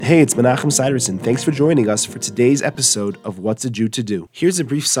Hey, it's Menachem Siderson. Thanks for joining us for today's episode of What's a Jew to Do. Here's a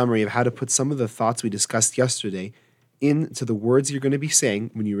brief summary of how to put some of the thoughts we discussed yesterday into the words you're going to be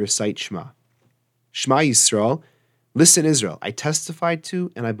saying when you recite Shema. Shema Yisrael, listen Israel, I testify to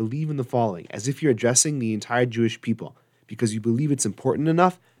and I believe in the following, as if you're addressing the entire Jewish people, because you believe it's important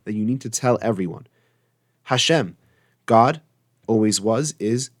enough that you need to tell everyone. Hashem, God, always was,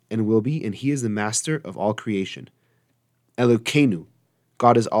 is, and will be, and He is the master of all creation. Elokeinu,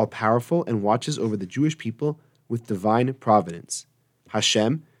 God is all-powerful and watches over the Jewish people with divine providence.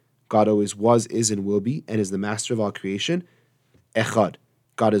 Hashem, God always was, is, and will be, and is the master of all creation. Echad,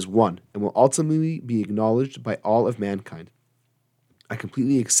 God is one, and will ultimately be acknowledged by all of mankind. I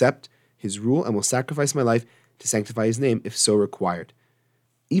completely accept His rule and will sacrifice my life to sanctify His name if so required.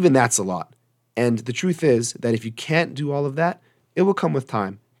 Even that's a lot. And the truth is that if you can't do all of that, it will come with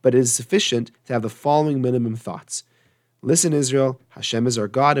time, but it is sufficient to have the following minimum thoughts. Listen, Israel, Hashem is our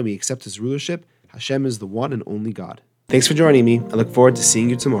God and we accept His rulership. Hashem is the one and only God. Thanks for joining me. I look forward to seeing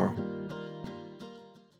you tomorrow.